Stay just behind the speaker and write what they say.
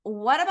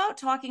what about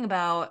talking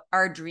about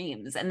our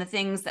dreams and the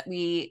things that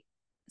we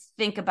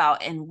think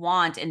about and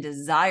want and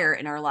desire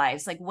in our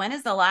lives? Like, when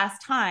is the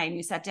last time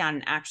you sat down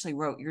and actually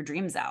wrote your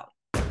dreams out?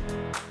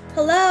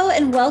 Hello,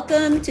 and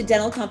welcome to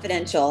Dental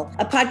Confidential,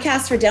 a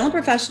podcast for dental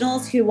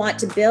professionals who want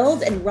to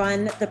build and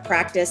run the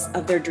practice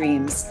of their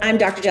dreams. I'm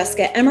Dr.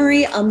 Jessica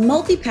Emery, a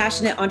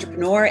multi-passionate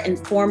entrepreneur and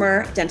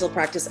former dental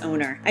practice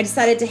owner. I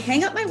decided to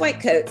hang up my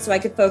white coat so I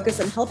could focus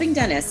on helping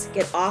dentists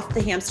get off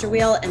the hamster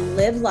wheel and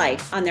live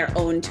life on their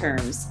own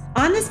terms.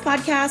 On this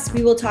podcast,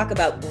 we will talk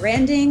about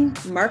branding,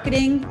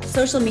 marketing,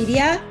 social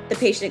media, the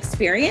patient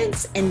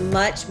experience, and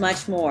much,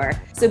 much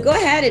more. So go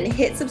ahead and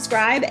hit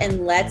subscribe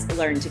and let's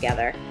learn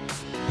together.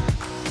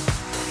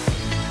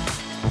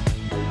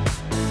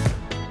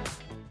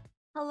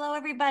 Hello,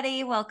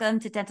 everybody. Welcome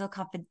to Dental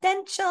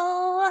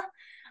Confidential,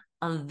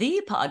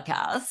 the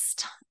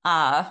podcast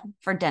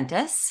for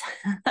dentists.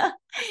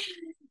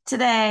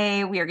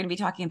 Today, we are going to be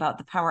talking about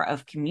the power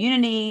of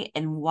community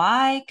and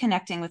why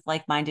connecting with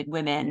like-minded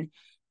women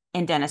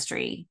in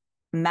dentistry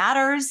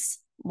matters,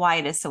 why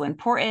it is so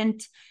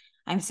important.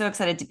 I'm so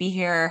excited to be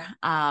here.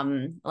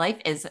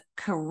 Life is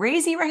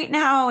crazy right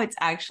now. It's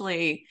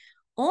actually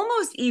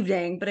almost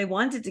evening, but I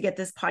wanted to get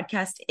this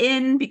podcast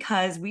in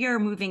because we are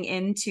moving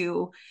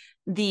into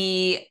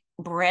the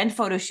brand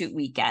photo shoot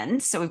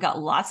weekend. So we've got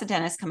lots of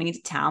dentists coming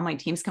into town. My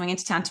team's coming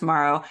into town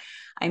tomorrow.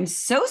 I'm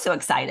so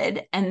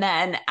excited. And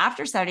then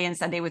after Saturday and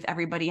Sunday with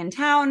everybody in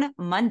town,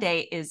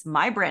 Monday is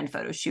my brand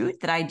photo shoot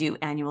that I do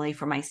annually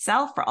for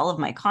myself, for all of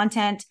my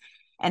content.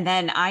 And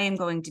then I am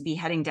going to be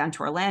heading down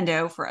to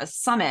Orlando for a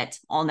summit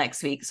all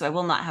next week. So I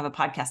will not have a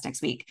podcast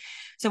next week.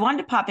 So I wanted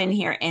to pop in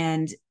here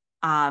and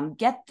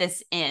get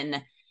this in.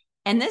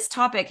 And this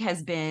topic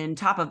has been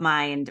top of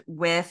mind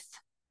with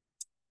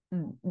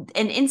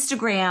an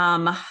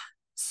Instagram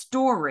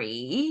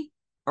story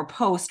or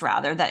post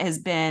rather that has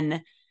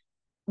been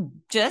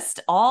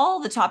just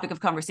all the topic of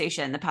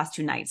conversation the past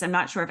 2 nights. I'm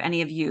not sure if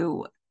any of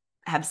you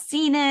have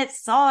seen it,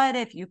 saw it.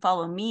 If you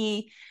follow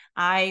me,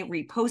 I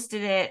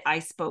reposted it, I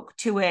spoke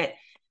to it,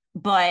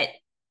 but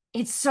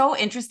it's so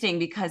interesting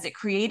because it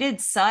created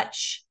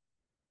such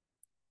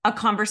a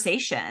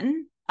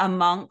conversation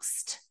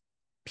amongst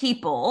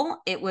people.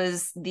 It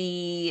was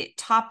the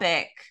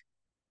topic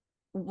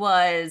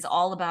was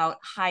all about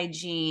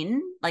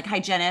hygiene, like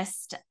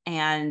hygienists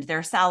and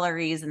their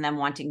salaries and them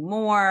wanting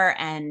more.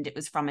 And it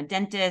was from a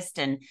dentist.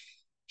 And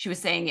she was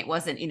saying it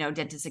wasn't,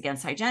 dentists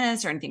against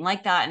hygienists or anything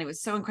like that. And it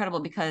was so incredible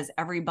because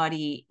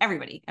everybody, I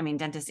mean,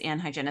 dentists and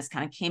hygienists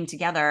kind of came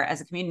together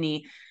as a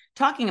community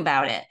talking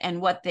about it.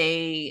 And what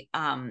they,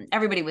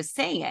 everybody was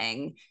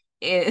saying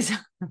is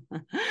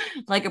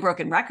like a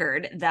broken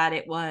record, that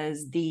it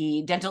was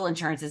the dental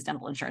insurances,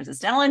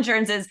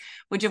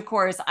 which of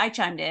course I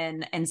chimed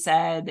in and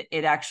said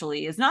it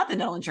actually is not the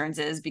dental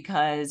insurances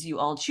because you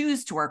all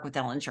choose to work with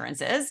dental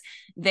insurances.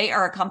 They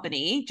are a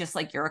company, just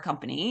like you're a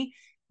company,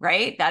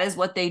 right? That is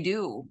what they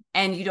do.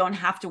 And you don't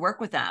have to work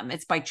with them.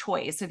 It's by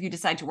choice. So if you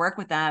decide to work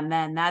with them,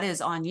 then that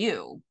is on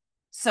you.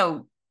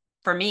 So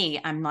for me,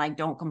 I'm like,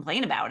 don't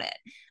complain about it.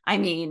 I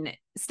mean,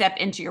 step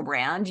into your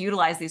brand,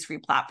 utilize these free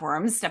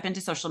platforms, step into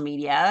social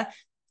media.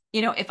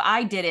 If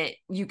I did it,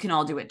 you can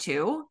all do it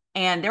too.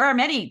 And there are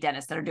many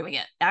dentists that are doing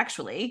it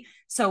actually.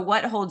 So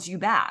what holds you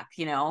back?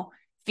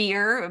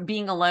 Fear of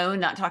being alone,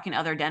 not talking to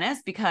other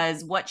dentists,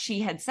 because what she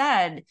had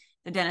said,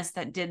 the dentist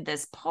that did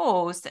this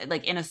post,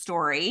 like in a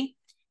story,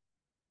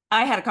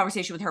 I had a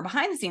conversation with her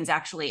behind the scenes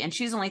actually, and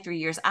she's only 3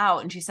 years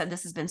out. And she said,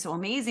 this has been so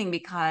amazing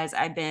because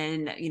I've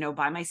been,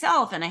 by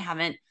myself and I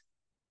haven't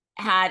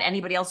had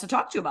anybody else to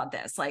talk to about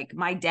this, like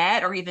my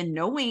dad, or even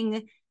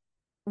knowing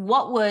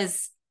what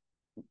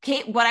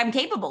I'm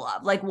capable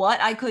of, like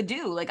what I could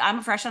do. Like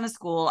I'm fresh out of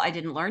school. I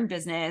didn't learn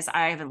business.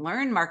 I haven't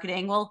learned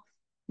marketing. Well,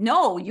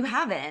 no, you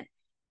haven't.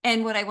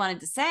 And what I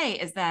wanted to say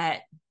is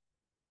that,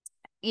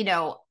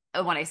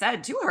 what I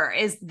said to her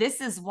is,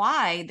 this is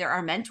why there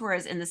are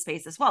mentors in the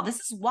space as well. This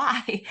is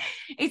why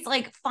it's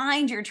like,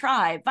 find your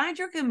tribe, find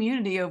your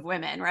community of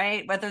women,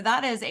 right? Whether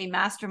that is a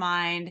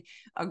mastermind,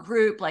 a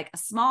group, like a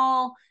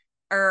small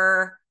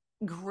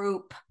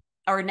group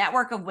or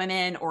network of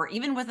women, or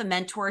even with a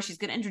mentor, she's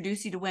going to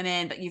introduce you to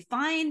women, but you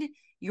find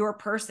your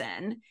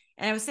person.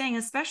 And I was saying,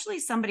 especially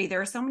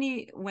there are so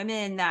many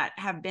women that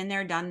have been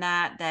there, done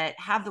that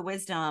have the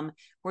wisdom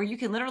where you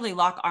can literally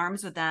lock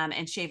arms with them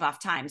and shave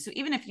off time. So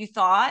even if you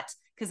thought,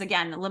 because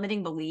again, the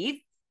limiting belief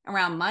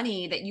around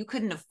money, that you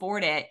couldn't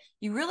afford it,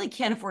 you really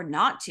can't afford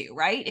not to,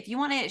 right? If you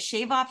want to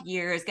shave off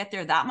years, get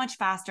there that much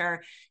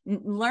faster,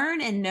 learn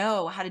and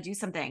know how to do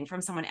something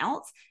from someone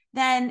else,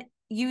 then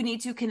you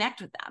need to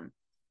connect with them.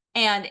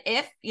 And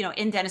if,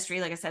 in dentistry,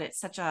 like I said, it's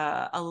such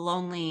a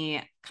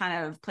lonely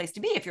kind of place to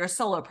be if you're a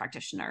solo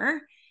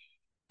practitioner,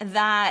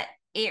 that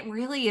it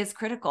really is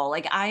critical.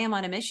 Like I am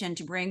on a mission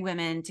to bring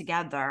women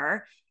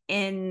together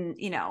in,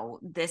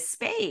 this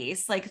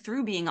space, like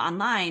through being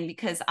online,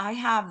 because I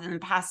have in the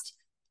past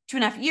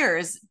 2.5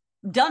 years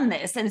done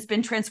this, and it's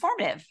been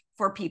transformative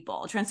for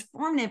people,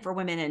 transformative for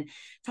women, and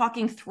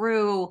talking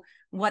through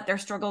what their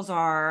struggles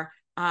are,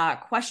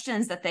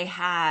 questions that they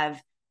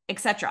have,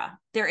 etc.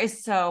 There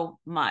is so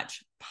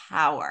much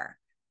power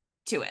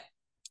to it.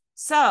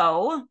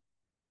 So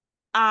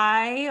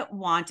I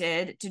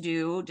wanted to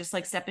do just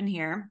like step in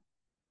here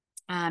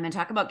and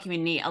talk about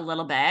community a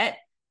little bit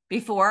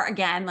before,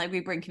 again, like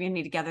we bring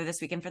community together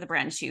this weekend for the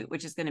brand shoot,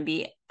 which is going to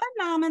be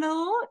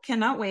phenomenal.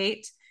 Cannot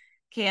wait.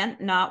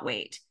 Cannot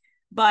wait.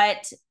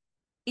 But,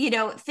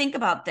 think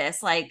about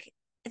this. Like,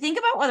 think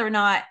about whether or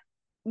not,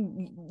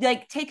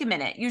 like, take a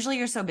minute. Usually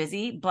you're so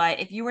busy, but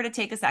if you were to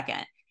take a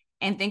second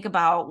and think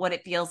about what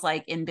it feels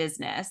like in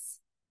business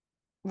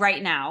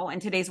right now in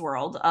today's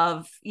world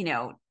of,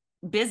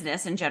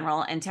 business in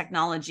general and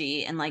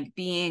technology and like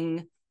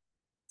being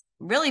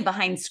really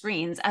behind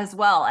screens as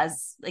well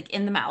as like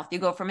in the mouth. You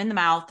go from in the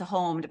mouth to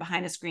home to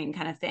behind a screen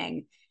kind of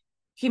thing.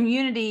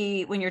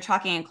 Community, when you're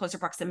talking in closer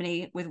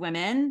proximity with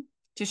women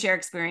to share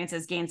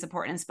experiences, gain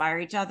support, and inspire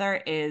each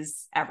other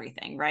is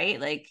everything,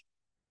 right? Like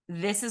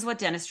this is what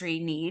dentistry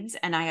needs.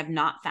 And I have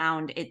not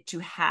found it to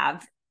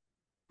have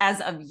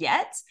as of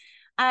yet.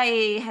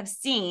 I have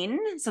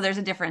seen, so there's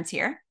a difference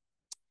here.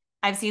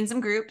 I've seen some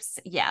groups,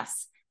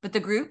 yes, but the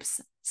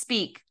groups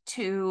speak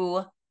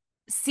to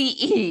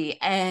CE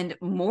and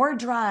more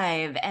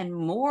drive and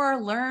more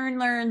learn,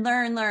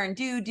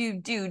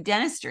 do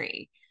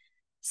dentistry.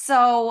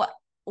 So,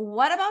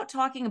 what about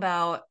talking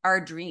about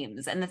our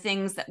dreams and the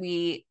things that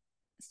we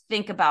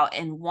think about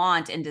and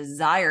want and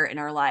desire in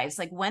our lives?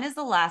 Like, when is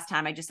the last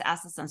time I just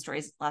asked this on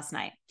stories last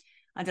night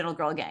on Dental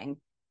Girl Gang?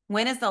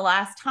 When is the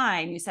last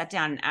time you sat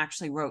down and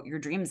actually wrote your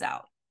dreams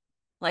out?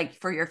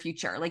 Like for your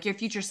future, like your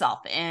future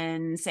self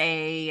in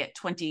say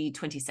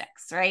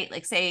 2026, right?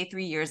 Like say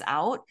 3 years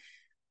out.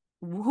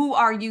 Who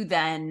are you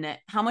then?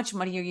 How much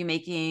money are you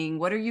making?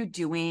 What are you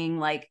doing?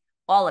 Like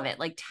all of it,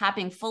 like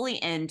tapping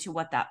fully into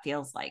what that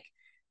feels like.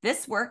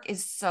 This work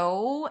is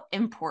so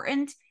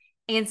important.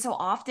 And so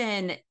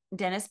often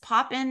dentists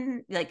pop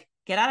in, like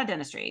get out of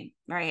dentistry,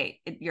 right?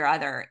 You're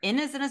either in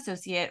as an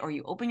associate or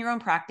you open your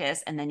own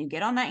practice and then you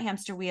get on that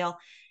hamster wheel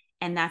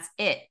and that's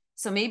it.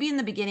 So maybe in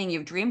the beginning,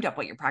 you've dreamed up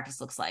what your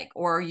practice looks like,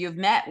 or you've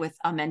met with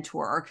a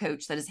mentor or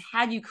coach that has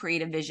had you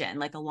create a vision,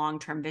 like a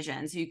long-term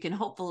vision, so you can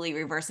hopefully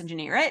reverse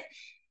engineer it.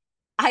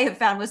 I have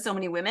found with so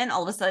many women,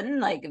 all of a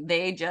sudden, like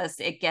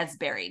it gets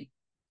buried.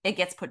 It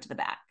gets put to the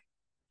back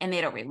and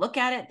they don't relook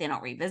at it. They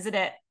don't revisit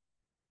it.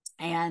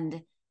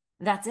 And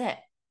that's it.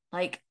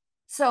 Like,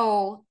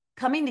 so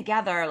coming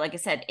together, like I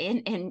said,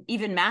 in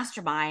even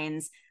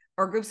masterminds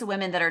or groups of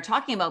women that are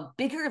talking about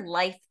bigger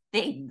life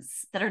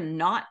things that are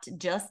not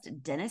just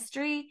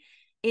dentistry,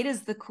 it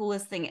is the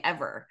coolest thing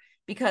ever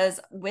because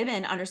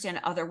women understand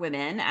other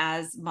women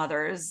as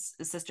mothers,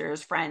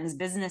 sisters, friends,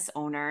 business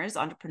owners,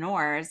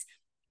 entrepreneurs.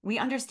 We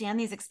understand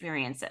these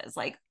experiences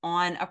like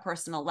on a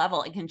personal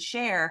level and can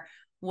share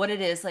what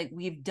it is like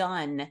we've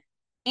done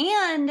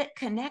and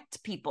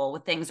connect people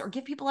with things or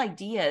give people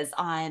ideas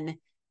on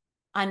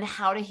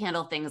how to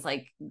handle things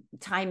like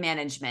time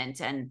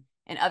management and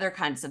other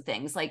kinds of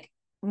things, like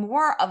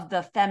more of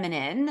the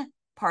feminine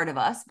part of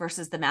us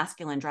versus the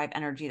masculine drive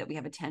energy that we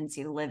have a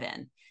tendency to live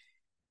in.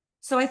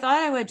 So I thought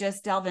I would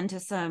just delve into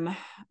some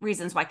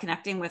reasons why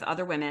connecting with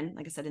other women,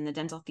 like I said, in the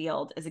dental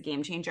field is a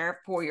game changer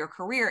for your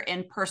career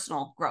in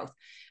personal growth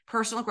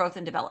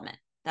and development.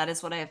 That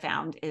is what I have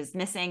found is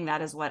missing.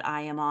 That is what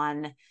I am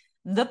on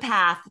the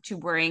path to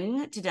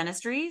bring to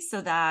dentistry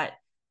so that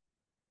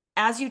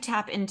as you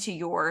tap into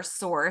your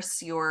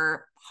source,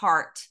 your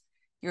heart,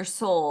 your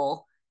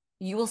soul,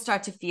 you will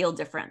start to feel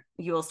different.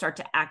 You will start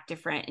to act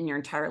different and your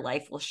entire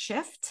life will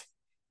shift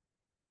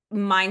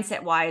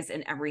mindset wise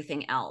and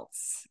everything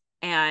else.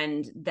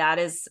 And that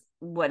is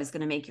what is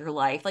going to make your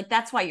life, like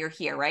that's why you're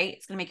here, right?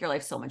 It's going to make your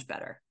life so much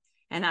better.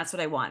 And that's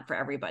what I want for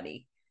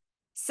everybody.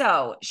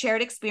 So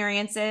shared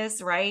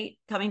experiences, right?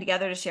 Coming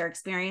together to share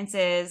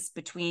experiences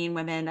between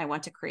women. I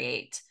want to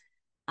create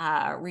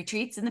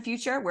retreats in the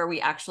future where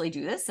we actually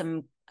do this.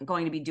 I'm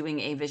going to be doing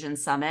a vision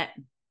summit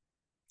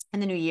in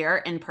the new year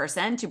in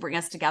person to bring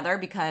us together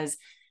because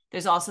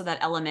there's also that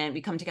element.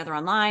 We come together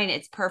online.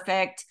 It's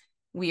perfect.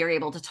 We are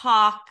able to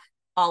talk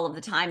all of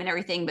the time and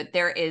everything, but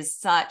there is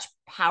such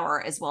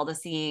power as well to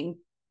seeing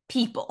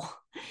people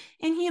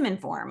in human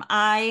form.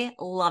 I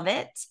love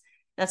it.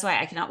 That's why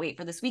I cannot wait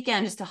for this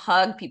weekend just to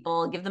hug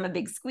people, give them a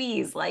big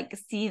squeeze, like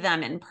see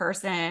them in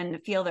person,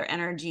 feel their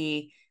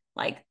energy,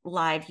 like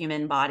live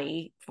human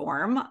body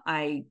form.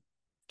 I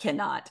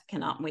cannot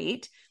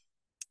wait.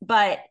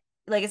 But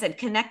like I said,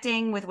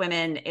 connecting with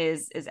women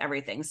is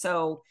everything.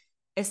 So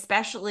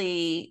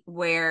especially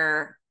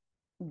where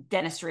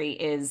dentistry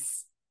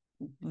is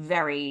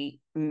very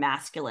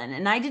masculine.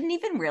 And I didn't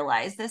even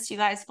realize this, you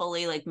guys,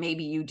 fully. Like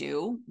maybe you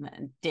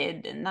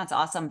did, and that's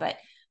awesome. But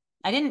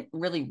I didn't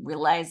really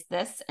realize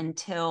this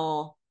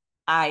until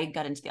I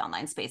got into the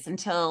online space,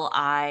 until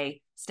I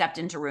stepped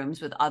into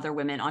rooms with other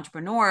women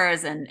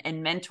entrepreneurs and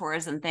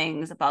mentors and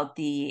things about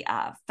the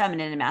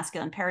feminine and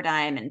masculine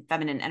paradigm and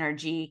feminine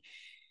energy,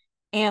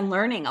 and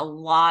learning a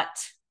lot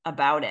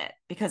about it.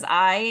 Because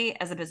I,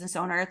 as a business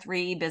owner,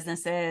 3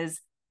 businesses,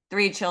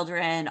 3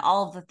 children,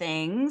 all of the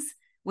things,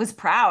 was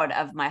proud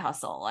of my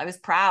hustle. I was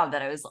proud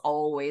that I was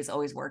always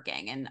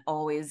working and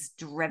always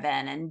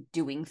driven and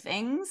doing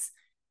things,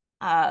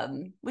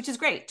 which is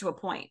great to a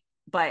point,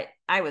 but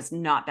I was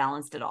not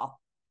balanced at all.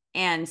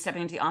 And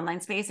stepping into the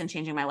online space and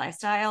changing my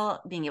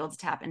lifestyle, being able to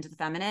tap into the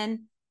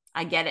feminine,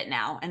 I get it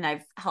now. And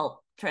I've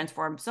helped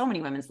transform so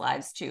many women's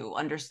lives to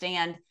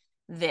understand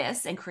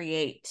this and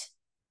create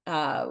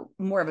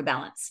more of a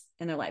balance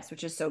in their lives,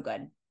 which is so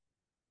good.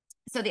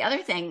 So the other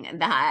thing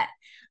that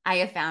I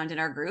have found in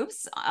our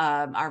groups,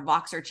 our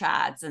Voxer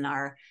chats and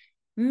our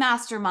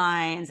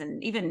masterminds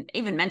and even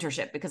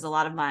mentorship, because a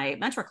lot of my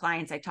mentor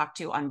clients I talk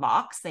to on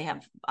Vox, they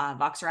have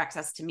Voxer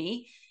access to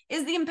me,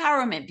 is the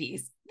empowerment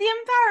piece. The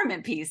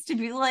empowerment piece to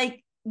be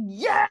like,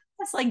 yes,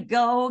 like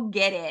go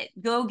get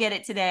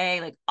it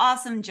today. Like,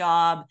 awesome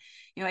job.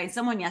 You know, I had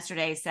someone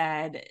yesterday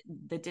said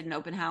that did an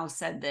open house,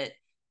 said that,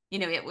 you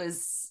know, it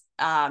was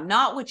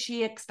not what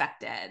she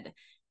expected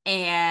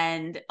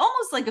and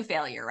almost like a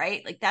failure,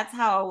 right? Like that's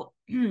how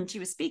she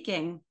was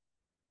speaking.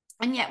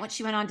 And yet what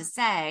she went on to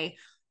say,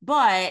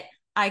 but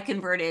I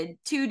converted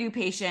 2 new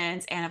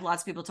patients and have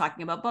lots of people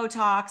talking about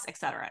Botox, et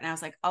cetera. And I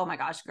was like, oh my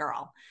gosh,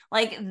 girl,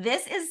 like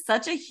this is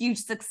such a huge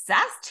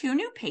success. 2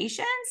 new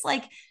patients.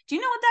 Like, do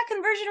you know what that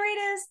conversion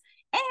rate is?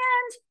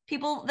 And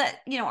people that,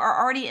 you know,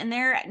 are already in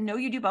there, know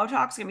you do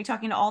Botox, gonna be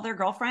talking to all their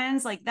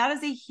girlfriends. Like that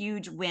is a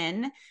huge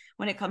win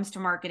when it comes to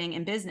marketing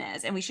and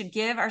business. And we should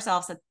give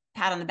ourselves a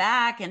pat on the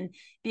back and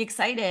be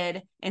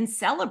excited and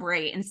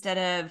celebrate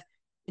instead of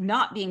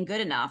not being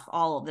good enough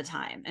all of the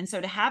time. And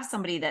so to have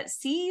somebody that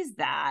sees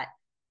that,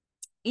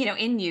 you know,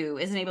 in you,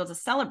 isn't able to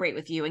celebrate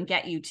with you and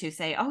get you to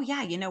say, oh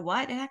yeah, you know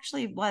what? It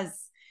actually was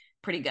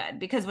pretty good.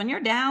 Because when you're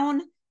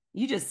down,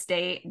 you just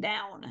stay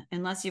down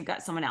unless you've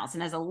got someone else.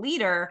 And as a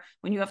leader,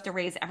 when you have to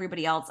raise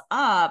everybody else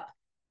up,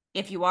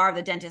 if you are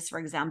the dentist, for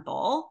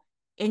example,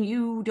 and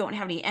you don't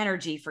have any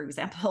energy, for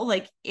example,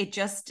 like it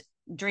just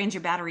drains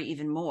your battery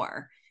even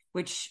more,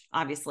 which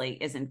obviously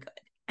isn't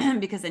good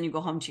because then you go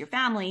home to your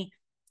family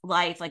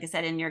life, like I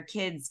said, and your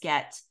kids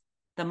get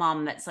the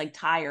mom that's like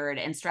tired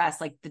and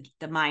stressed, like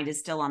the mind is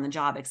still on the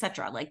job,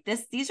 etc. Like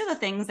these are the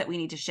things that we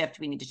need to shift.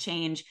 We need to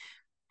change.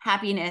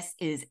 Happiness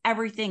is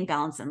everything,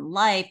 balance in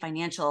life,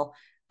 financial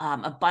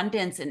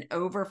abundance and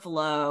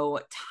overflow,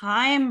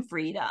 time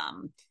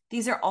freedom.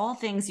 These are all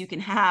things you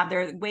can have.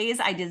 There are ways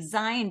I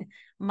designed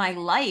my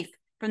life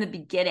from the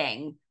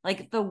beginning.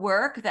 Like the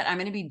work that I'm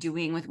going to be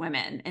doing with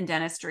women in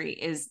dentistry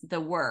is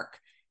the work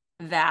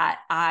that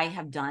I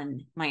have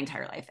done my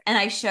entire life. And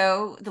I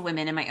show the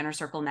women in my inner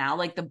circle now,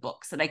 like the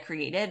books that I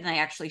created. And I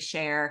actually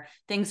share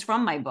things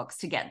from my books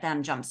to get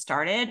them jump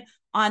started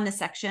on the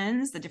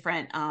sections, the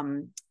different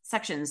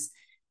sections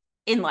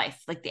in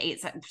life, like the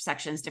 8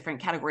 sections,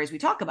 different categories we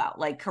talk about,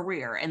 like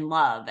career and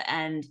love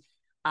and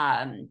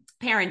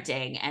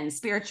parenting and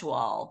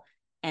spiritual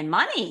and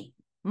money,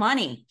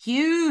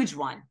 huge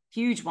one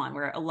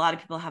where a lot of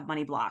people have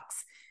money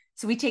blocks.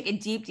 So we take a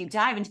deep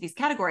dive into these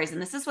categories.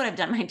 And this is what I've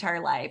done my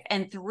entire life.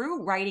 And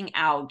through writing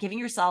out, giving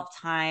yourself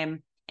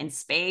time and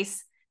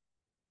space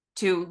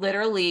to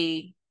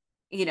literally,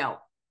 you know,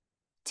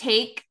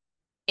 take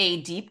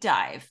a deep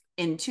dive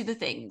into the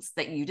things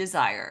that you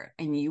desire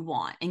and you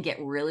want and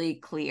get really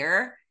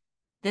clear.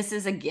 This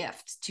is a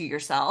gift to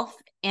yourself.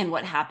 And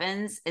what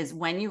happens is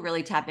when you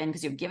really tap in,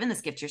 because you've given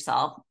this gift to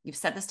yourself, you've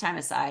set this time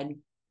aside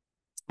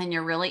and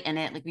you're really in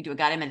it. Like we do a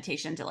guided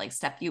meditation to like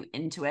step you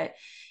into it.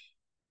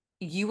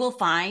 You will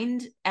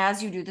find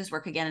as you do this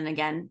work again and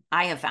again,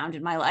 I have found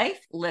in my life,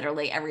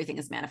 literally everything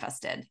is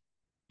manifested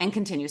and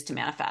continues to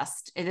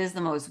manifest. It is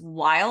the most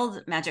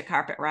wild magic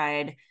carpet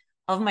ride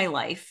of my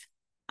life.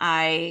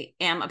 I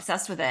am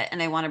obsessed with it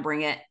and I want to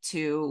bring it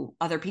to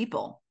other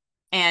people.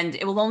 And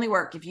it will only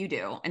work if you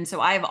do. And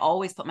so I have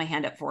always put my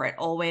hand up for it.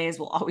 Always,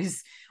 will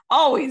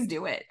always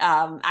do it.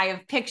 I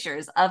have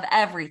pictures of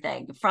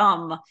everything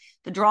from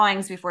the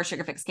drawings before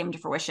Sugar Fix came to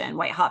fruition,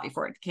 White Hot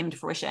before it came to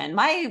fruition,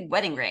 my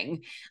wedding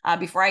ring.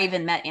 Before I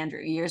even met Andrew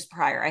years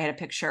prior, I had a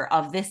picture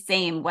of this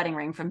same wedding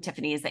ring from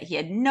Tiffany's that he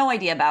had no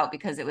idea about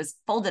because it was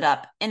folded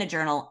up in a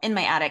journal in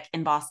my attic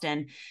in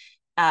Boston.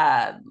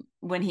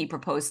 When he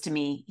proposed to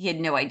me, he had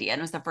no idea. And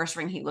it was the first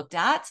ring he looked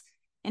at.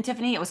 And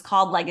Tiffany, it was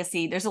called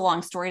Legacy. There's a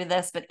long story to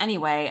this, but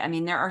anyway, I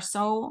mean, there are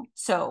so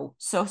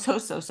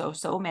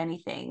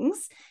many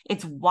things.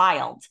 It's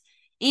wild.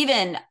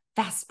 Even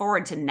fast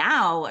forward to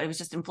now, I was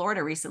just in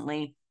Florida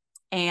recently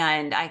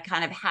and I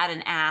kind of had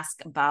an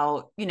ask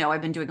about, you know,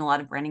 I've been doing a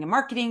lot of branding and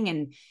marketing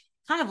and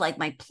kind of like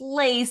my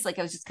place. Like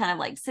I was just kind of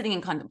like sitting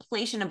in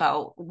contemplation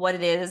about what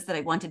it is that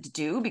I wanted to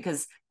do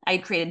because I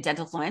had created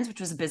Dental Fluence,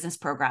 which was a business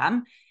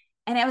program.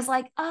 And I was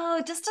like, oh,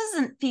 it just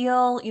doesn't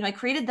feel, you know, I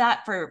created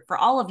that for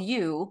all of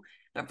you,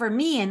 but for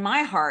me in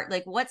my heart,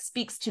 like what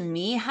speaks to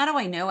me? How do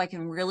I know I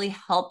can really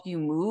help you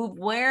move?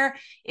 Where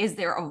is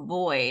there a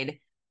void?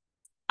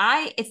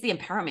 It's the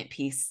empowerment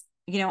piece.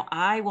 You know,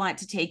 I want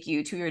to take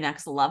you to your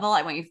next level.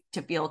 I want you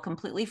to feel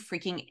completely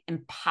freaking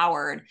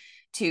empowered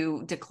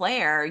to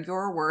declare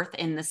your worth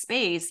in the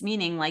space,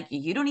 meaning like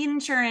you don't need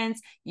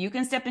insurance. You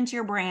can step into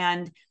your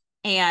brand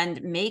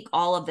and make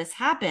all of this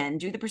happen.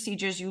 Do the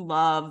procedures you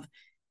love.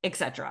 et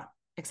cetera,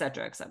 et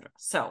cetera, et cetera.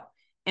 So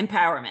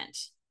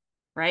empowerment,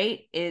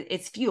 right?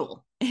 It's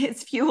fuel.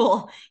 It's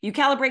fuel. You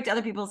calibrate to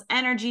other people's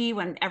energy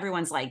when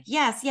everyone's like,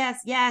 yes,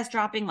 yes, yes,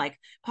 dropping like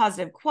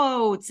positive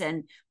quotes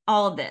and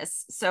all of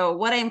this. So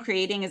what I'm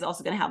creating is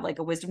also going to have like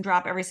a wisdom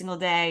drop every single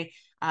day,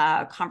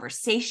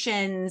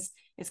 conversations.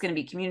 It's going to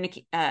be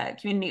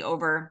community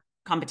over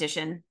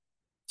competition.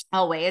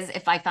 Always,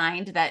 if I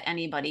find that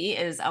anybody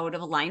is out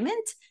of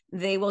alignment,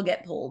 they will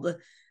get pulled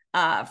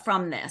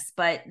from this.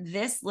 But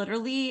this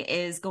literally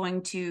is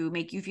going to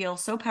make you feel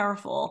so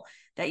powerful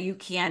that you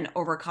can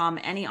overcome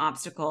any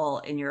obstacle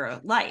in your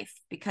life,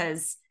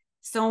 because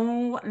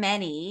so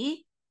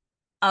many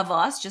of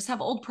us just have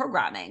old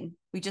programming.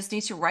 We just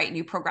need to write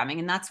new programming.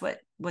 And that's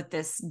what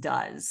this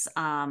does.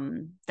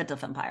 The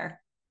Diff Empire.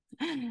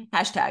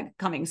 Hashtag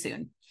coming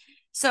soon.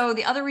 So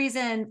the other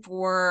reason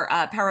for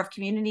power of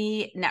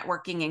community,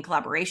 networking, and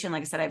collaboration,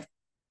 like I said, I've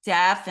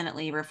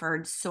definitely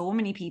referred so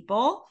many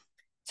people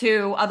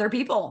to other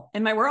people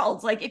in my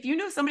world. Like if you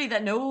know somebody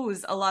that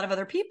knows a lot of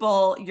other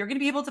people, you're going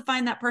to be able to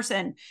find that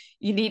person.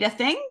 You need a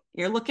thing,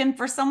 you're looking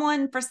for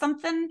someone for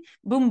something,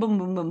 boom, boom,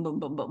 boom, boom, boom,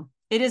 boom, boom.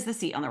 It is the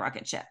seat on the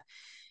rocket ship.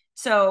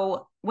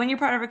 So when you're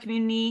part of a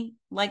community,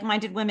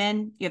 like-minded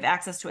women, you have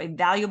access to a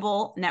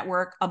valuable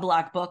network, a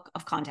black book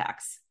of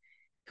contacts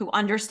who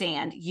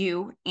understand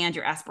you and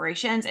your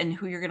aspirations and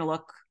who you're going to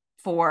look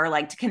for,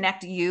 like to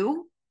connect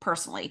you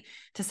personally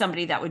to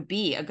somebody that would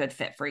be a good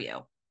fit for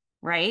you,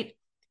 right?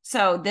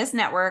 So this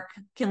network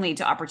can lead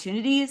to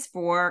opportunities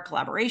for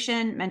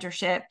collaboration,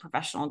 mentorship,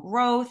 professional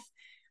growth.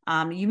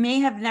 You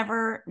may have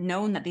never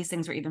known that these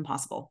things were even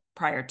possible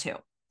prior to.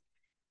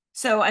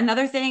 So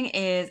another thing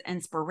is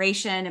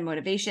inspiration and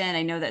motivation.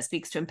 I know that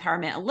speaks to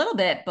empowerment a little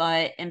bit,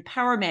 but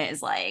empowerment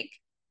is like,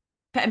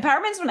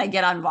 empowerment is when I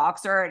get on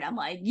Voxer and I'm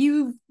like,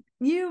 you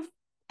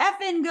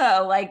effing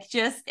go. Like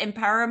just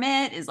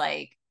empowerment is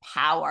like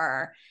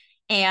power.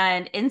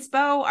 And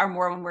inspo are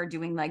more when we're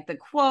doing like the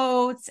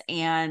quotes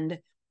and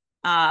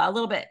a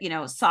little bit,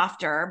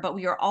 softer, but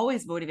we are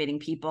always motivating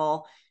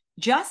people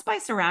just by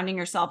surrounding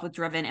yourself with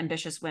driven,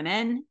 ambitious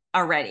women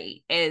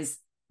already is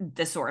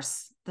the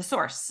source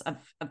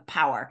of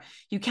power.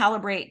 You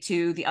calibrate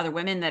to the other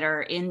women that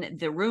are in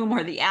the room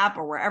or the app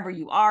or wherever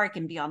you are. It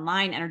can be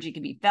online, energy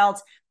can be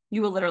felt.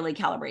 You will literally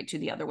calibrate to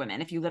the other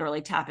women if you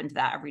literally tap into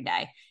that every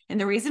day. And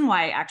the reason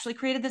why I actually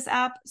created this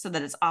app so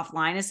that it's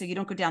offline is so you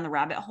don't go down the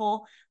rabbit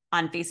hole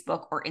on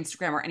Facebook or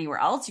Instagram or anywhere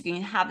else. You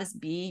can have this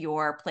be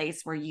your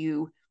place where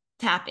you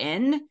tap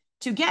in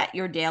to get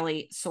your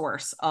daily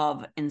source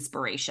of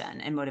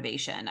inspiration and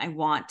motivation. I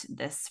want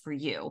this for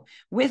you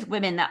with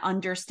women that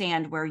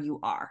understand where you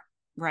are,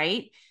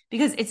 right?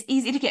 Because it's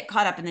easy to get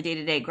caught up in the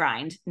day-to-day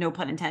grind, no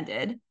pun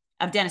intended,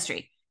 of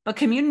dentistry. But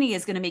community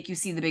is going to make you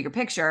see the bigger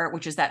picture,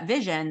 which is that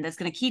vision that's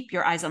going to keep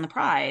your eyes on the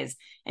prize.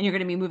 And you're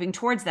going to be moving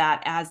towards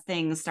that as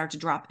things start to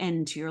drop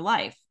into your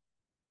life.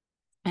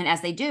 And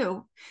as they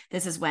do,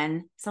 this is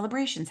when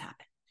celebrations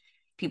happen.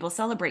 People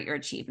celebrate your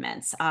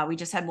achievements. We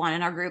just had one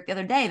in our group the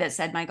other day that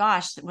said, my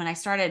gosh, when I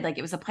started, like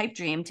it was a pipe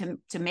dream to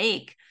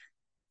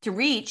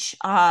reach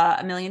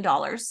 $1 million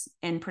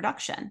in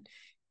production.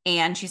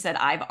 And she said,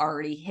 I've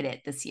already hit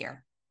it this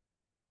year.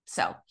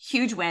 So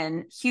huge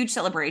win, huge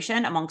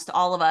celebration amongst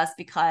all of us,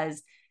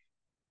 because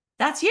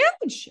that's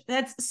huge.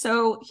 That's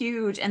so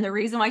huge. And the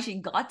reason why she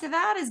got to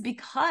that is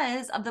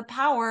because of the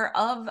power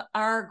of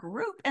our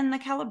group and the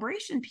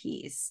calibration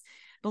piece,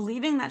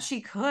 believing that she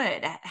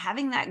could,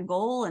 having that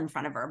goal in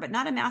front of her, but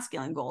not a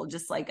masculine goal,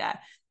 just like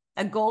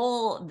a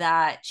goal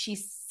that she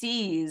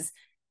sees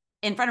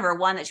in front of her,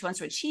 one that she wants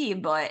to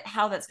achieve, but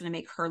how that's going to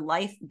make her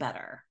life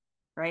better,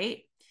 right?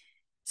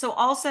 So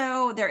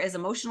also there is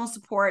emotional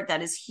support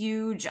that is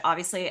huge.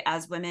 Obviously,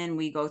 as women,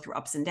 we go through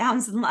ups and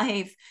downs in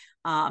life.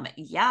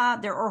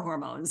 There are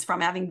hormones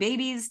from having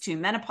babies to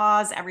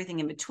menopause, everything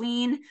in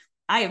between.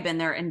 I have been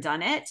there and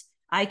done it.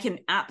 I can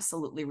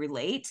absolutely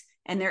relate.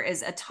 And there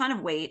is a ton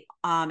of weight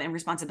and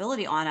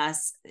responsibility on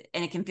us,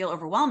 and it can feel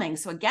overwhelming.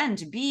 So again,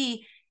 to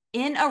be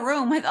in a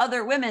room with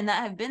other women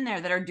that have been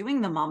there, that are doing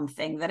the mom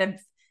thing, that have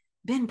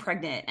been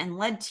pregnant and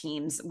led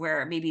teams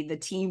where maybe the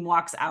team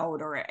walks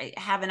out or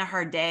having a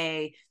hard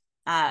day.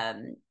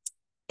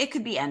 It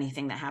could be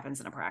anything that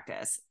happens in a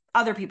practice.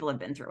 Other people have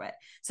been through it.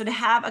 So to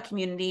have a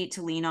community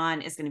to lean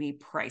on is going to be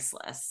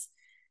priceless.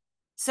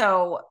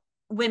 So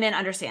women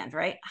understand,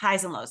 right?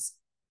 Highs and lows.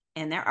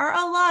 And there are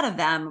a lot of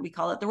them. We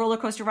call it the roller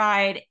coaster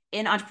ride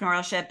in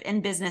entrepreneurship,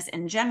 in business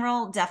in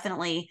general,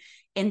 definitely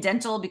in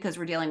dental, because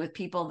we're dealing with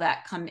people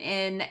that come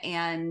in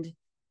and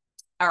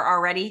are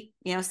already,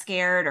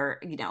 scared, or,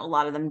 a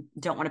lot of them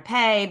don't want to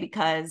pay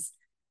because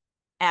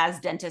as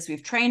dentists,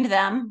 we've trained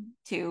them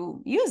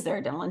to use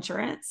their dental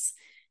insurance.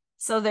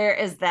 So there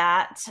is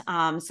that.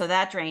 So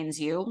that drains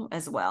you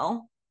as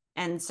well.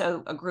 And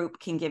so a group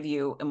can give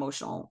you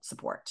emotional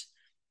support.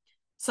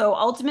 So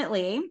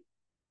ultimately,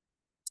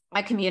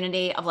 a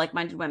community of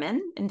like-minded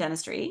women in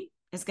dentistry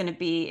is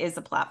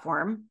a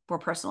platform for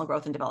personal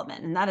growth and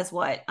development. And that is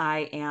what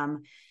I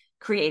am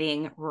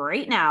creating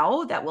right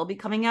now, that will be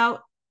coming out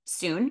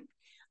soon.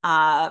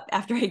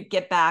 After I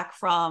get back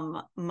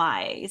from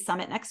my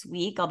summit next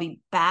week, I'll be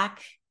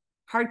back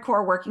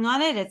hardcore working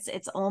on it.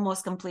 It's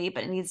almost complete,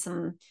 but it needs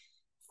some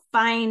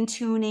fine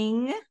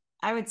tuning.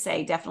 I would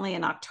say definitely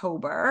in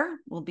October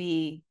we'll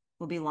be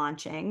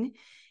launching.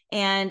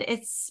 And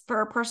it's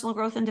for personal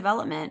growth and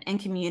development and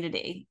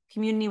community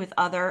with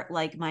other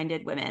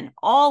like-minded women,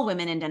 all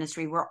women in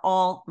dentistry. We're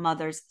all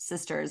mothers,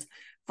 sisters,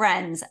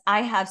 friends.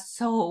 I have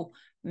so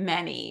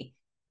many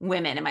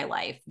women in my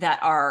life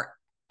that are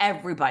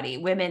everybody,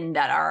 women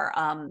that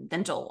are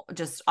dental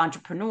just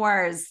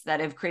entrepreneurs that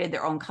have created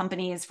their own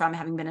companies, from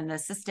having been an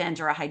assistant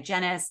or a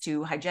hygienist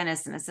to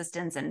hygienists and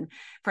assistants and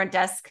front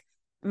desk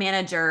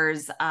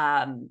managers.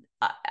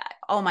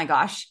 Oh my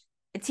gosh,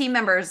 team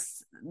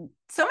members,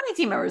 so many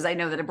team members I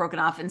know that have broken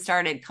off and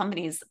started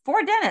companies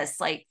for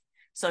dentists, like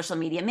social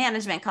media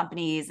management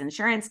companies,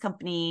 insurance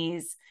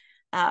companies,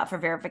 for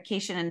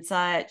verification and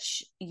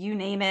such, you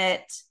name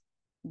it.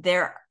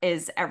 There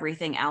is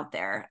everything out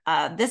there.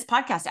 This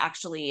podcast,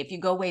 actually, if you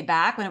go way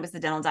back when it was the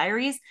Dental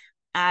Diaries,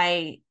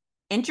 I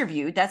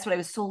interviewed, that's what I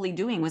was solely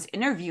doing, was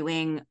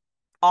interviewing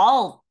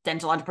all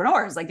dental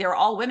entrepreneurs. Like, they were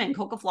all women,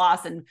 Coca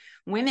Floss, and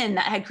women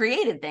that had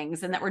created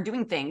things and that were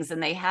doing things.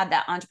 And they had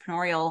that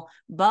entrepreneurial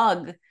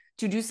bug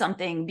to do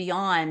something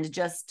beyond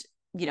just,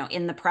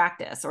 in the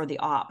practice or the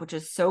op, which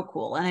is so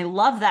cool. And I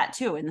love that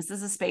too. And this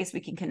is a space we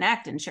can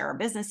connect and share our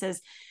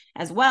businesses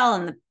as well.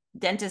 And the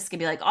dentists can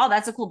be like, oh,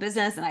 that's a cool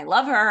business, and I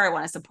love her, I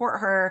want to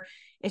support her.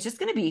 It's just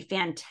going to be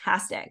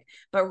fantastic.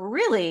 But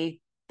really,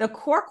 the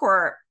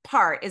core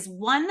part is,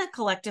 one,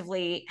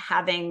 collectively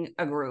having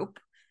a group,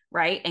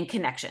 right? And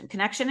connection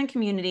and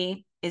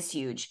community is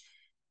huge.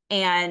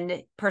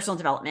 And personal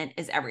development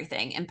is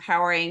everything,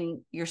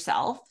 empowering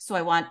yourself. So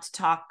I want to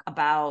talk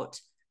about,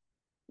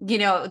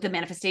 the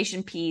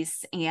manifestation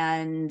piece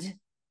and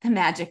the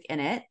magic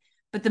in it.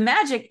 But the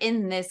magic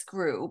in this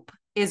group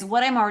is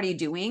what I'm already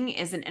doing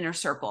is an inner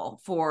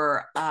circle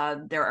for,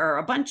 there are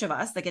a bunch of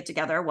us that get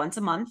together once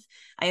a month.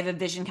 I have a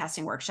vision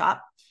casting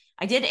workshop.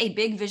 I did a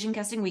big vision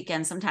casting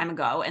weekend some time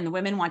ago, and the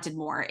women wanted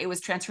more. It was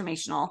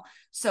transformational.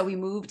 So we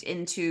moved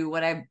into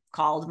what I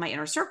called my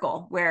inner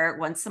circle, where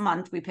once a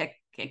month we pick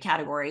a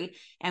category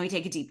and we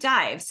take a deep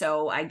dive.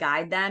 So I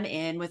guide them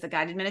in with a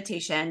guided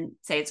meditation,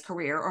 say it's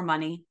career or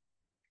money.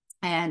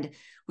 And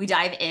we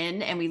dive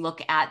in and we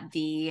look at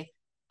the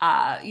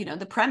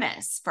the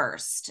premise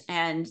first,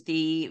 and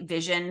the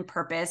vision,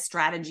 purpose,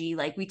 strategy.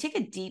 Like, we take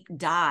a deep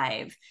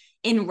dive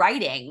in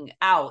writing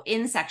out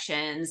in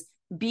sections,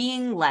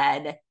 being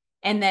led,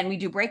 and then we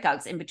do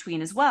breakouts in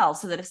between as well.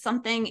 So that if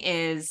something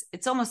is,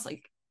 it's almost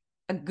like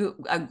a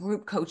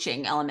group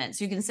coaching element.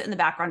 So you can sit in the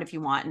background if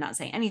you want and not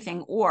say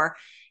anything, or,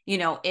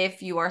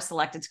 if you are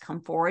selected to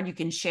come forward, you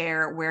can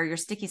share where your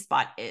sticky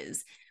spot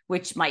is,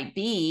 which might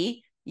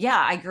be, yeah,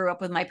 I grew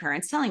up with my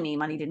parents telling me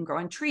money didn't grow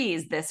on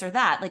trees, this or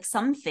that. Like,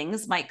 some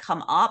things might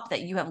come up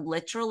that you have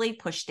literally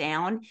pushed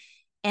down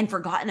and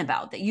forgotten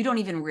about, that you don't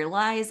even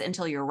realize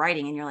until you're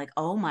writing. And you're like,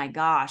 oh my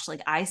gosh,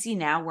 like, I see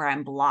now where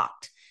I'm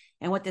blocked.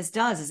 And what this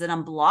does is it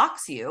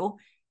unblocks you.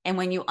 And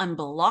when you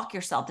unblock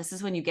yourself, this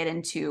is when you get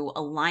into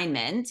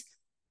alignment.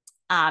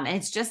 And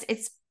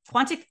it's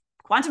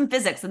quantum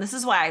physics. And this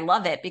is why I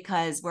love it,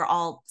 because we're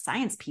all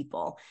science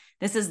people.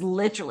 This is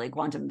literally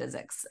quantum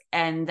physics.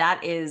 And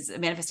that is a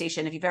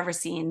manifestation, if you've ever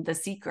seen The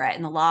Secret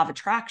and the law of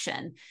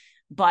attraction.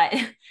 But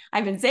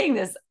I've been saying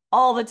this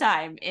all the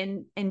time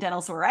in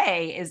Dental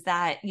Soiree, is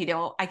that,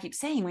 I keep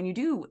saying, when you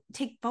do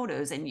take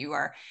photos and you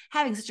are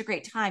having such a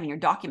great time and you're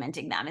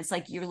documenting them, it's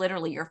like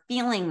you're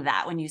feeling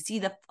that when you see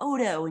the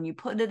photo and you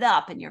put it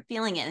up and you're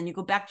feeling it, and you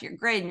go back to your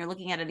grid and you're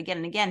looking at it again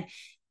and again.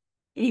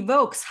 It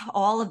evokes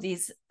all of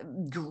these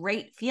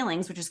great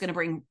feelings, which is going to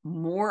bring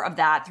more of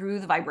that through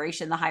the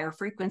vibration, the higher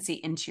frequency,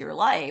 into your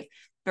life,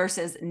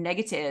 versus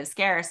negative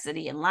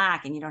scarcity and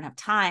lack, and you don't have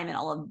time and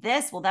all of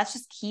this. Well, that's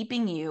just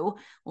keeping you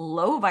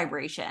low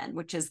vibration,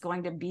 which is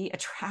going to be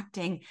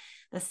attracting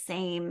the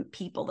same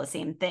people, the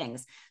same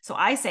things. So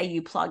I say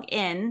you plug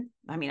in.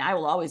 I mean, I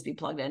will always be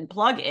plugged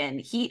in,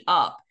 heat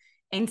up,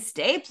 and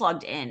stay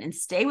plugged in, and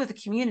stay with a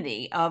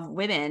community of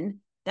women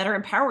that are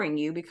empowering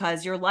you,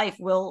 because your life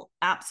will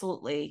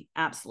absolutely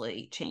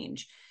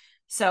change.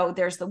 So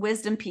there's the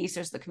wisdom piece,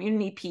 there's the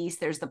community piece,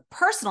 there's the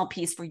personal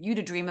piece for you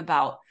to dream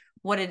about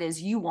what it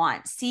is you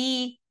want.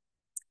 See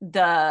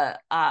the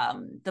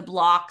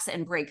blocks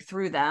and break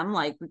through them,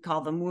 like we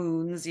call them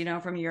wounds,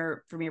 from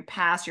your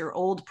past, your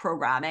old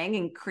programming,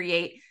 and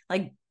create,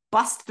 like,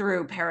 bust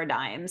through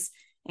paradigms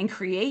and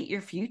create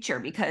your future,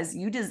 because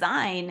you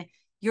design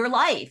your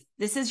life.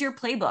 This is your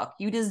playbook.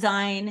 You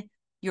design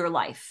your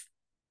life.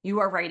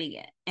 You are writing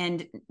it.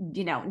 And,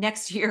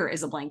 next year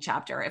is a blank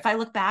chapter. If I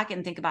look back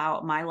and think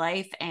about my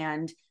life,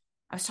 and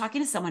I was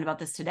talking to someone about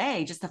this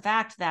today, just the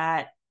fact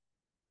that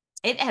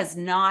it has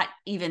not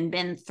even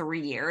been 3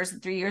 years.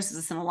 3 years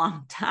isn't a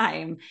long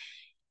time.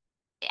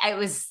 It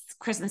was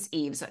Christmas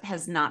Eve, so it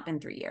has not been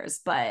 3 years.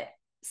 But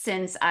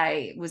since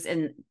I've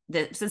been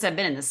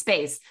in the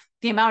space,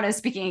 the amount of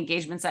speaking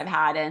engagements I've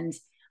had, and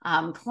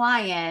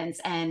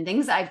clients and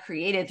things I've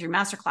created through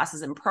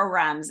masterclasses and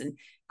programs and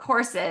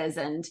courses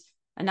and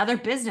another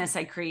business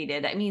I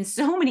created. I mean,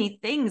 so many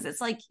things.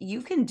 It's like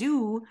you can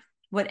do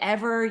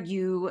whatever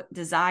you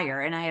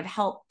desire. And I have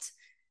helped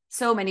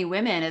so many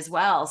women as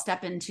well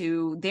step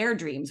into their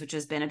dreams, which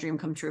has been a dream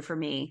come true for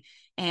me,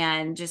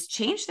 and just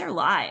change their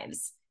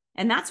lives.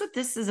 And that's what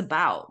this is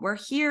about. We're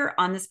here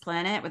on this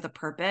planet with a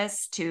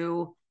purpose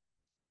to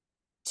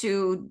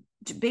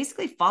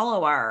basically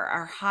follow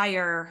our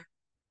higher,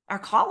 our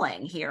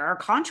calling here, our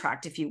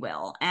contract, if you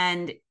will.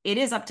 And it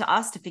is up to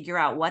us to figure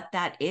out what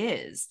that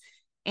is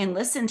and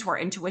listen to our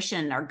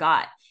intuition, our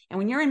gut. And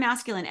when you're in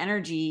masculine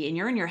energy and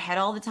you're in your head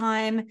all the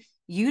time,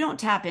 you don't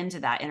tap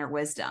into that inner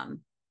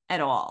wisdom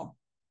at all.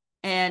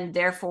 And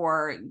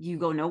therefore you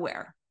go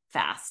nowhere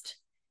fast.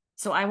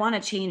 So I want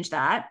to change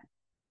that.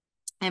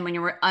 And when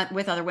you're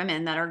with other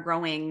women that are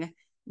growing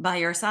by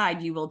your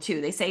side, you will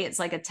too. They say it's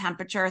like a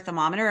temperature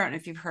thermometer. I don't know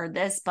if you've heard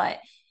this, but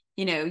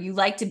you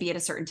like to be at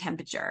a certain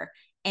temperature.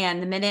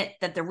 And the minute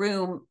that the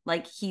room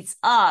like heats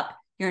up,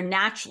 you're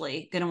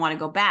naturally going to want to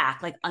go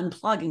back, like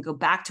unplug and go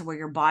back to where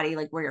your body,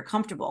 like where you're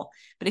comfortable.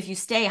 But if you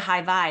stay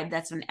high vibe,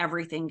 that's when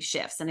everything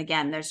shifts. And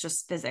again, there's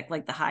just physics,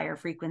 like the higher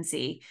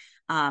frequency,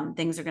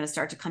 things are going to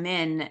start to come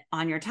in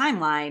on your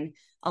timeline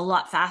a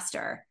lot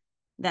faster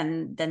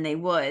than they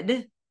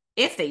would,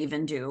 if they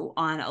even do,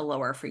 on a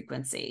lower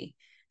frequency.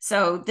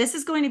 So this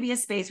is going to be a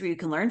space where you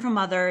can learn from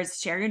others,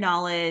 share your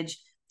knowledge,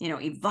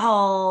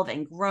 evolve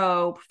and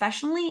grow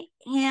professionally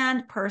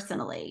and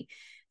personally.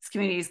 This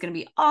community is going to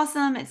be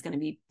awesome. It's going to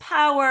be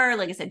power.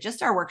 Like I said,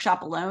 just our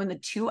workshop alone, the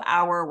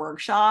 2-hour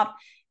workshop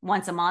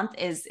once a month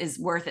is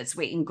worth its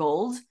weight in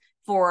gold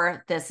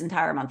for this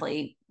entire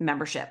monthly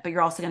membership. But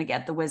you're also going to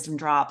get the wisdom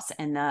drops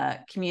and the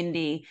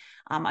community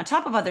on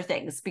top of other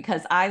things,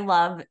 because I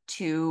love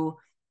to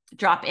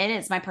drop in.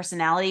 It's my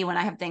personality. When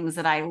I have things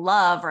that I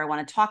love or I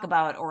want to talk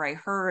about or I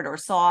heard or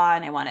saw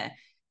and I want to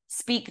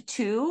speak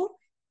to,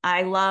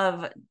 I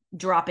love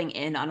dropping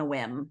in on a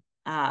whim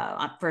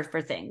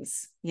for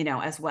things,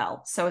 as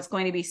well. So it's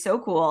going to be so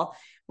cool.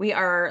 We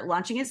are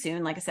launching it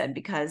soon, like I said,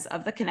 because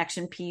of the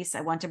connection piece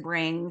I want to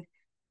bring,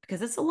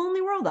 because it's a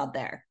lonely world out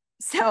there.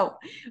 So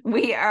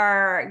we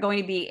are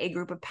going to be a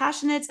group of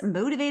passionate,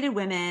 motivated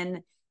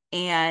women,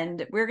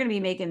 and we're going to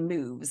be making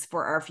moves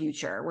for our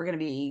future. We're going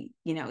to be,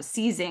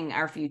 seizing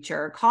our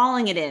future,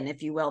 calling it in,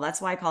 if you will.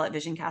 That's why I call it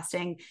vision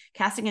casting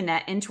a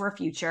net into our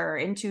future,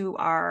 into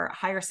our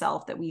higher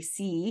self that we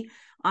see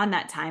on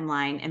that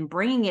timeline, and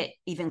bringing it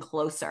even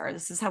closer.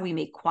 This is how we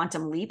make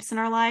quantum leaps in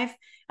our life.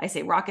 I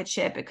say rocket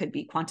ship, it could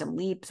be quantum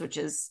leaps, which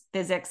is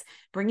physics,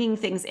 bringing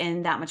things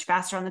in that much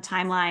faster on the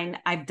timeline.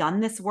 I've done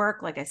this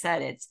work. Like I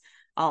said, it's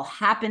all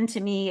happened to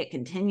me. It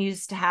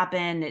continues to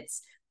happen.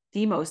 It's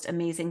the most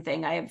amazing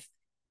thing I have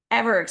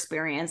ever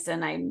experienced.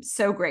 And I'm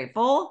so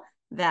grateful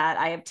that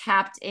I have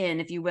tapped in,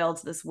 if you will,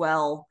 to this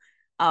well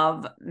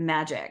of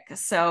magic.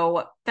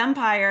 So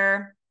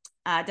Fempire,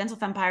 Dental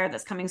Fempire,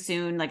 that's coming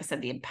soon. Like I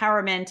said, the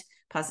empowerment,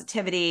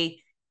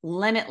 positivity,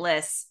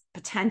 limitless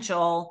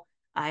potential.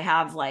 I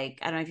have I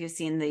don't know if you've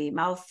seen the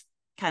mouth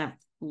kind of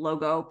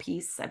logo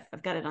piece.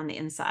 I've got it on the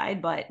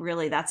inside, but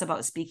really that's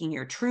about speaking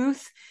your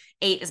truth.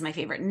 8 is my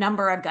favorite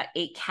number. I've got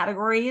 8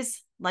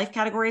 categories, life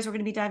categories we're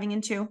going to be diving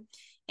into.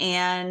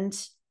 And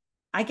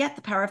I get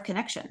the power of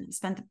connection. I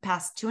spent the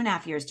past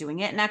 2.5 years doing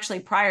it. And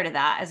actually prior to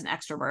that, as an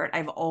extrovert,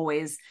 I've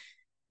always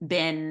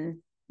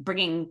been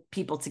bringing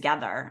people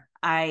together.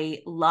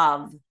 I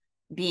love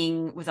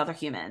being with other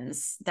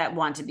humans that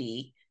want to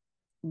be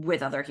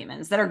with other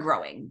humans that are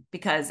growing,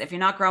 because if you're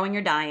not growing,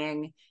 you're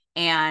dying,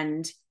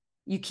 and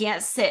you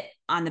can't sit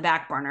on the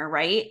back burner,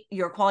 right?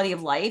 Your quality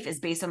of life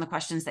is based on the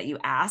questions that you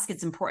ask.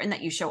 It's important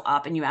that you show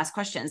up and you ask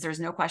questions. There's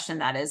no question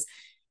that is,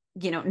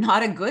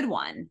 not a good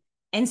one.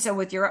 And so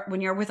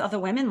when you're with other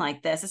women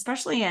like this,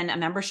 especially in a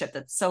membership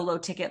that's so low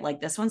ticket like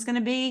this one's going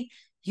to be,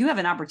 you have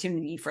an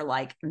opportunity for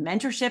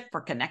mentorship,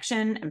 for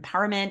connection,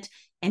 empowerment,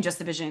 and just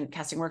the vision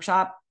casting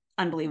workshop.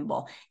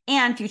 Unbelievable.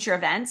 And future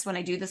events, when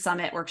I do the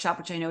summit workshop,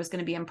 which I know is going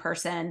to be in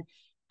person,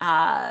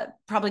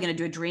 probably going to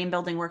do a dream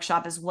building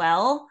workshop as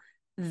well.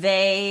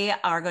 They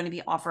are going to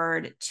be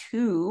offered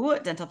to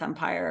Dental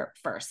Fempire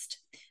first.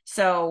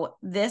 So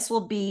this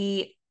will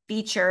be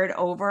featured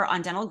over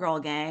on Dental Girl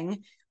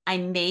Gang. I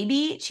may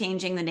be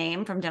changing the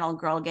name from Dental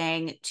Girl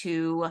Gang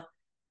to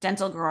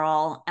Dental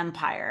Girl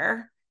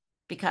Empire,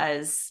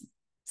 because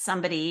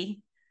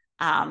somebody,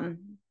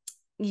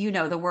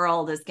 the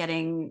world is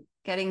getting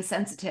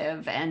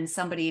sensitive, and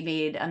somebody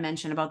made a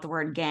mention about the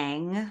word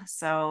gang.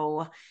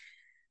 So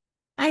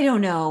I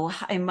don't know.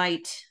 I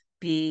might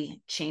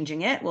be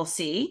changing it. We'll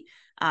see.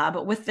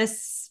 But with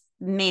this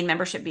main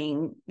membership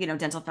being,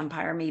 Dental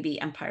Empire,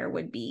 maybe Empire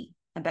would be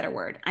a better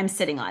word. I'm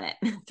sitting on it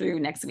through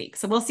next week.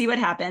 So we'll see what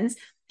happens.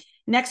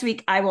 Next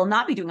week, I will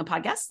not be doing a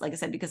podcast, like I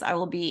said, because I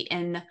will be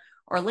in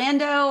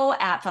Orlando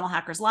at Funnel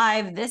Hackers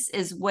Live. This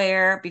is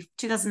where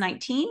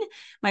 2019,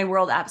 my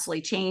world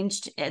absolutely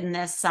changed in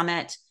this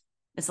summit.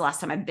 It's the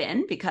last time I've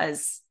been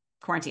because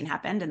quarantine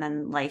happened and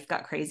then life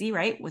got crazy,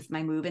 right? With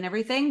my move and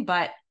everything.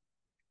 But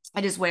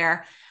it is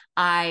where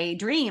I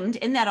dreamed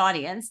in that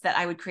audience that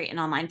I would create an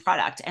online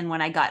product. And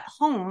when I got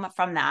home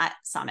from that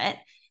summit,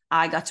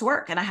 I got to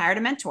work and I hired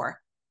a mentor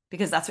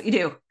because that's what you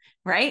do,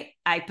 right?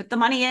 I put the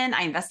money in,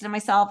 I invested in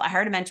myself. I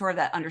hired a mentor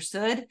that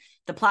understood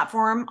the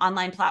platform,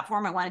 online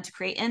platform I wanted to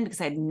create in,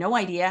 because I had no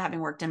idea, having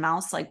worked in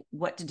mouse, like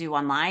what to do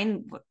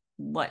online,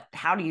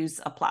 how to use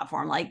a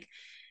platform. Like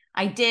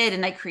I did,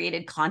 and I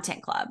created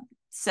Content Club.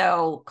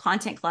 So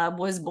Content Club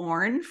was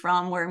born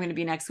from where I'm going to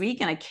be next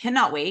week. And I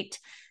cannot wait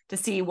to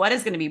see what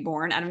is going to be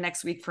born out of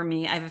next week for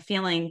me. I have a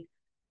feeling,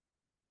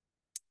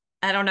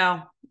 I don't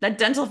know, that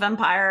Dental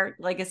Vampire,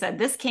 like I said,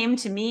 this came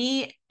to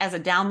me as a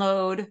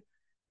download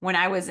when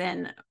I was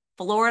in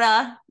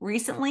Florida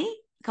recently,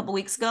 a couple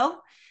weeks ago.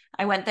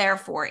 I went there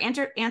for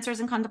answers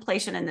and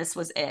contemplation, and this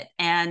was it.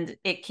 And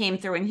it came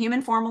through in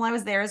human form while I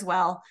was there as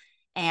well.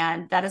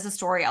 And that is a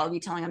story I'll be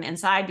telling on the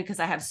inside, because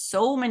I have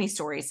so many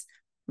stories,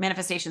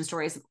 manifestation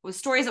stories,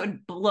 stories that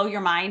would blow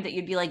your mind, that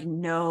you'd be like,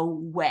 no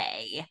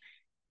way.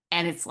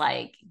 And it's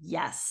like,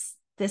 yes,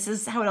 this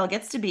is how it all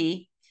gets to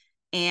be.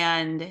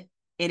 And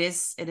it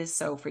is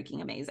so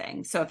freaking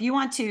amazing. So if you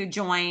want to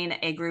join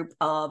a group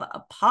of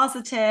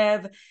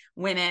positive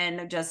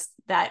women just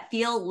that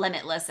feel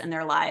limitless in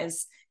their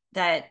lives,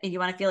 that you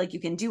want to feel like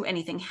you can do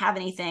anything, have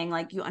anything,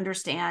 like you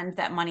understand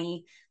that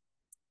money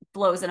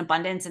flows in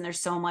abundance and there's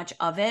so much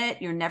of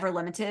it, you're never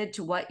limited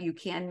to what you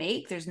can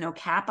make. There's no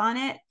cap on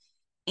it.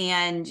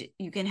 And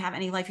you can have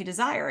any life you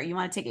desire. You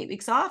want to take 8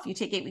 weeks off, you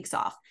take 8 weeks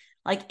off.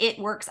 Like it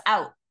works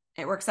out.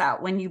 It works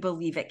out when you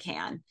believe it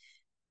can.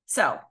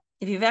 So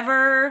if you've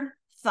ever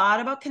thought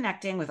about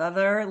connecting with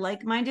other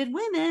like-minded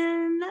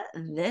women,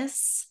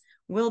 this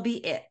will be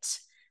it.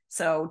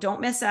 So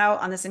don't miss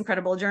out on this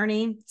incredible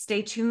journey.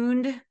 Stay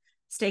tuned,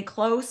 stay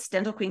close.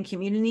 Dental Queen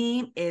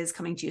community is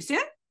coming to you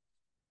soon.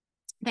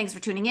 Thanks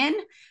for tuning in.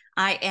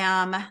 I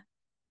am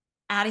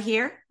out of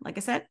here. Like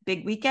I said,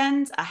 big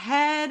weekend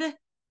ahead.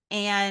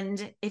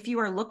 And if you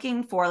are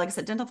looking for, like I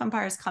said, Dental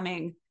Vampire is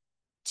coming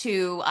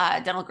to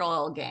Dental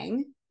Girl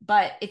Gang.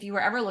 But if you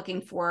were ever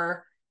looking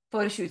for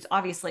photo shoots,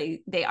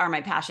 obviously they are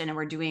my passion, and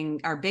we're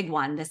doing our big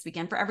one this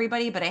weekend for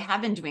everybody. But I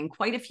have been doing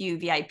quite a few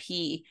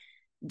VIP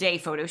day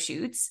photo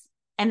shoots,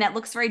 and that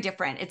looks very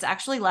different. It's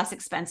actually less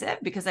expensive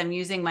because I'm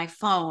using my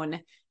phone,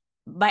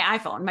 my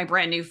iPhone, my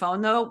brand new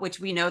phone though, which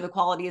we know the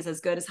quality is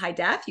as good as high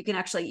def. You can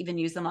actually even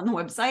use them on the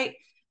website,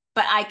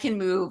 but I can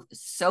move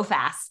so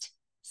fast,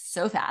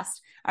 so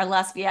fast. Our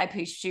last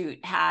VIP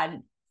shoot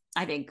had,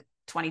 I think,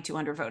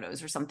 2,200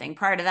 photos or something.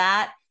 Prior to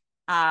that,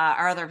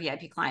 our other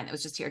VIP client that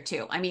was just here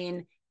too. I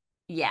mean,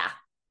 yeah,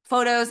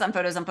 photos on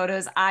photos on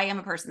photos. I am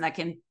a person that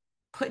can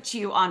put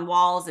you on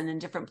walls and in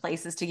different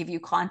places to give you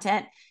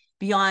content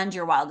beyond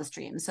your wildest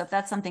dreams. So if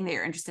that's something that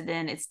you're interested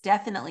in, it's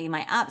definitely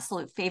my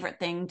absolute favorite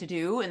thing to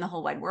do in the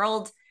whole wide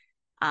world.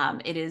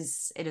 It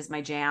is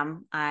my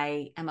jam.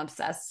 I am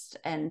obsessed,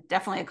 and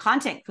definitely a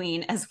content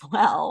queen as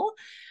well,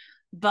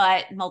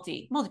 but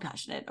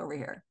multi-passionate over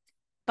here.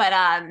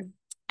 But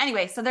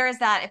anyway, so there is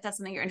that. If that's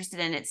something you're interested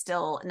in, it's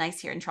still nice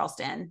here in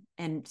Charleston.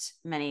 And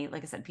many,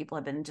 like I said, people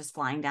have been just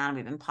flying down.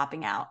 We've been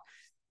popping out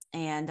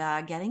and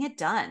getting it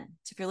done.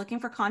 So if you're looking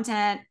for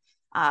content,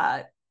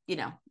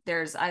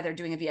 there's either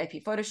doing a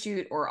VIP photo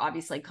shoot, or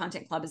obviously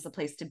Content Club is the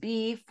place to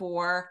be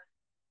for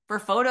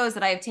photos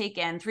that I have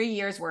taken 3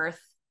 years worth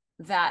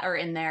that are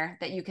in there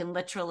that you can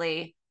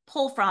literally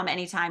pull from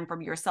anytime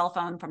from your cell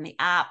phone, from the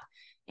app,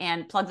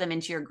 and plug them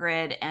into your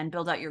grid and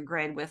build out your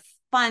grid with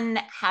fun,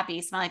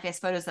 happy, smiley face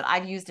photos that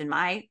I've used in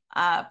my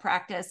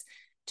practice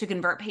to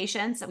convert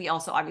patients. And we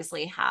also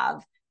obviously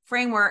have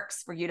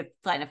frameworks for you to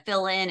kind of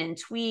fill in and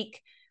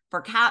tweak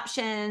for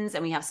captions.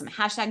 And we have some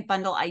hashtag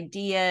bundle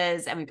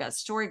ideas, and we've got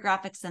story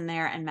graphics in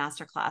there, and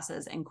master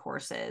classes and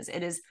courses.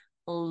 It is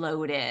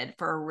loaded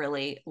for a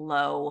really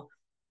low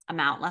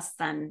amount, less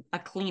than a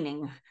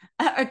cleaning,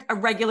 a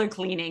regular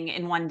cleaning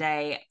in one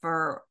day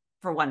for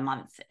 1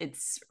 month.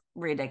 It's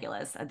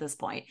ridiculous at this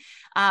point.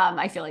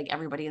 I feel like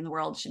everybody in the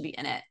world should be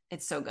in it.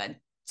 It's so good.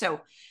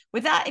 So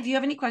with that, if you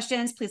have any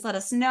questions, please let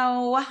us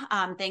know.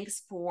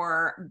 Thanks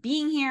for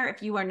being here.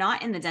 If you are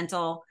not in the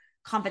Dental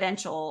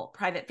Confidential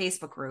private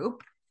Facebook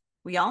group,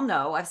 we all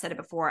know, I've said it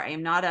before, I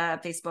am not a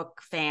Facebook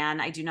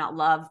fan. I do not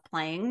love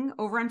playing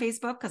over on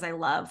Facebook because I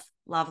love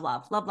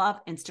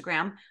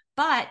Instagram.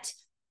 But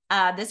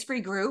this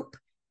free group,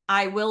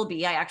 I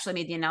actually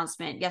made the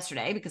announcement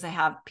yesterday because I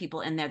have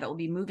people in there that will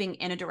be moving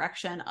in a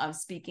direction of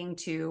speaking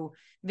to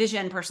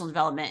vision, personal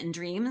development, and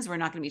dreams. We're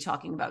not going to be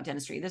talking about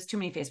dentistry. There's too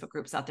many Facebook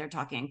groups out there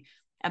talking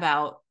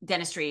about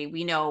dentistry.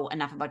 We know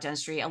enough about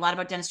dentistry, a lot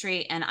about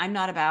dentistry, and I'm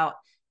not about,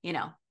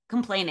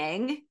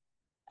 complaining.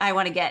 I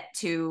want to get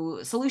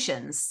to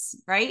solutions,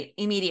 right?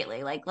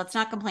 Immediately. Like, let's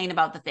not complain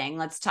about the thing.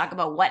 Let's talk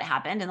about what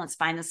happened and let's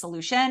find the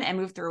solution and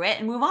move through it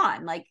and move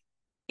on. Like,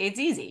 it's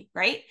easy,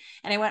 right?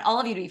 And I want all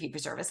of you to be fee for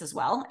service as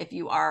well, if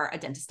you are a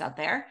dentist out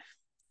there.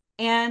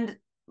 And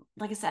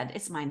like I said,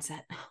 it's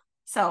mindset.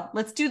 So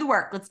let's do the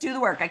work. Let's do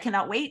the work. I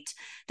cannot wait.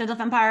 Dental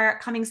Vampire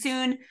coming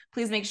soon.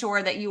 Please make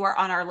sure that you are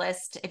on our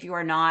list. If you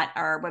are not,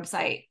 our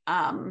website,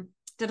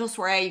 Dental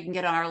Soiree, you can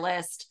get on our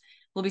list.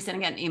 we'll be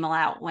sending an email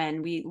out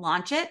when we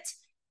launch it.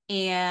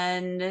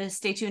 And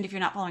stay tuned. If you're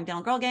not following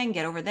Dental Girl Gang,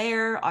 get over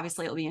there.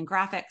 Obviously, it'll be in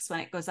graphics when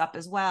it goes up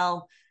as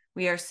well.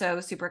 We are so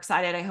super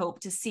excited. I hope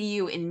to see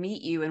you and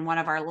meet you in one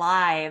of our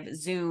live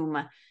Zoom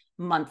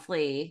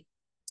monthly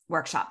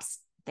workshops.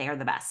 They are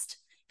the best.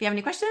 If you have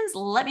any questions,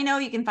 let me know.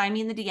 You can find me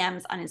in the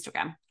DMs on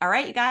Instagram. All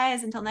right, you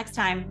guys, until next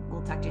time,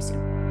 we'll talk to you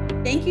soon.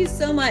 Thank you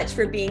so much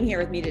for being here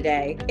with me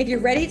today. If you're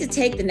ready to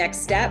take the next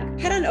step,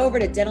 head on over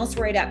to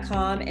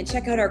dentalstory.com and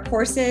check out our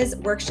courses,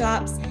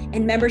 workshops,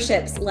 and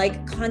memberships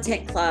like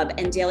Content Club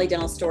and Daily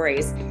Dental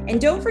Stories.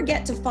 And don't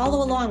forget to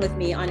follow along with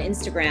me on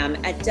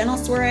Instagram at Dental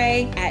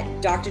Story,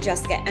 at Dr.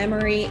 Jessica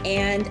Emery,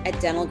 and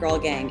at Dental Girl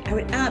Gang. I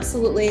would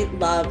absolutely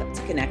love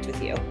to connect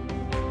with you.